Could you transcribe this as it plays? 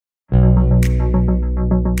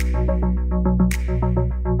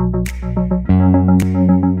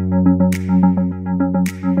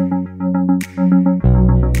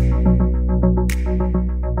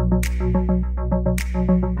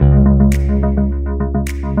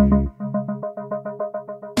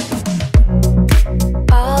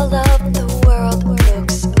All of the world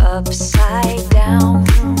looks upside down.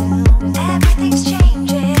 Everything's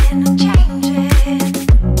changing, changing.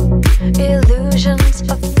 Illusions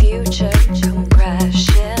of future come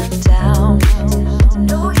crashing down.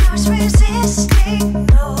 No use resisting,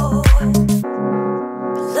 no.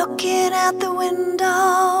 Looking out the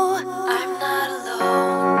window, I'm not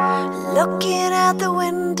alone. Looking out the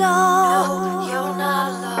window, no, you're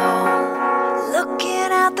not alone.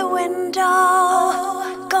 Looking out the window,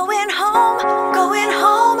 going home, going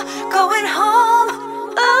home, going home.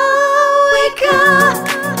 Oh, wake up,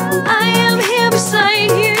 I am here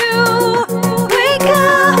beside you. Wake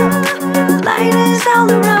up, light is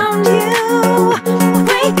all around you.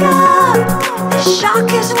 Wake up, the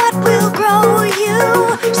shock is what will grow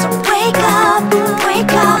you. So wake up,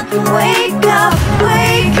 wake up, wake up,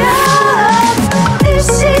 wake up. This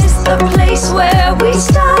is the place where we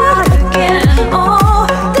start again. Oh,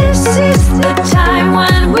 this is the time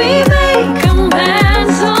when we make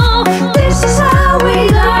amends. Oh, this is how we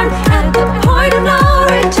learn at the point of no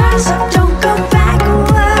return. So don't go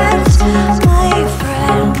backwards, my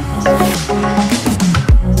friend.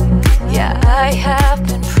 Yeah, I have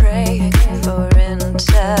been praying for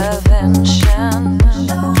intervention.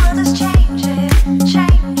 The world is changing,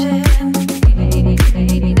 changing.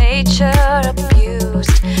 Nature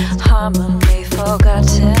abused, harmony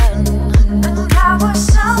forgotten. And I was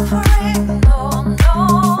suffering, no, no.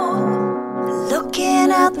 Looking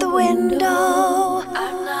out the window,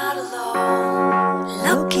 I'm not alone.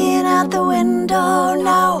 Looking out the window,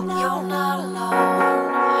 no, you're not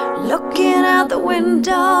alone. Looking out the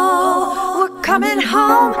window, we're coming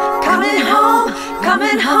home, coming home,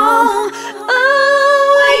 coming home.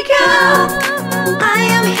 Oh, wake up, I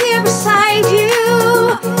am here beside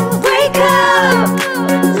you. Wake up,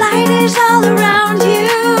 light is all around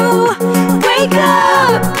you. Wake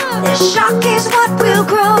up, the shock is what will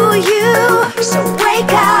grow you. So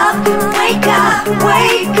wake up, wake up,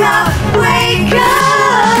 wake up, wake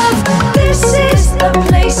up. This is the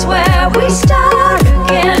place where we start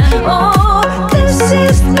again. Oh, this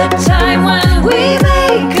is the time when we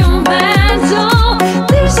make amends. Oh,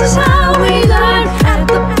 this is how we learn at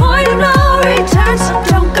the point of no return. So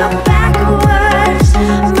don't go backwards,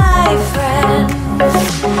 my friend.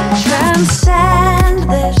 Transcend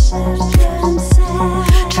this,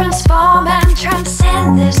 transform and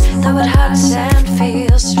transcend this. Though it hurts and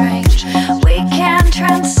feels strange, we can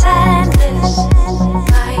transcend this,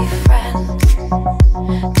 my friend.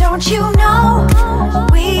 Don't you know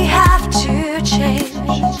we have to change?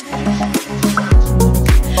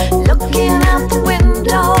 Looking out the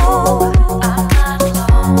window, I'm not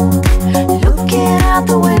alone. Looking out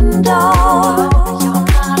the window, you're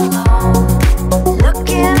not alone.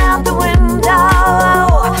 Looking out the window,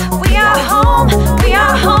 we are home, we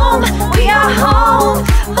are home, we are home.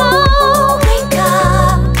 Oh, wake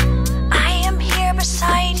up, I am here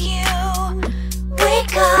beside you.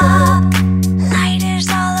 Wake up, light is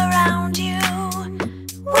all around you.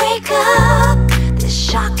 Wake up, this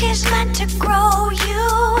shock is meant to grow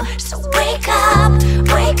you. So wake up,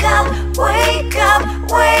 wake up, wake up,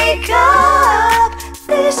 wake up.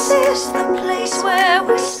 This is the place where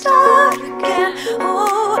we start again.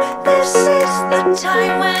 Oh, this is the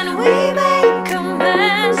time when we make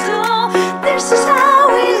amends. Oh, this is how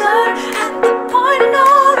we learn at the point of no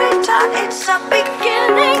return. It's a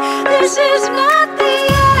beginning, this is not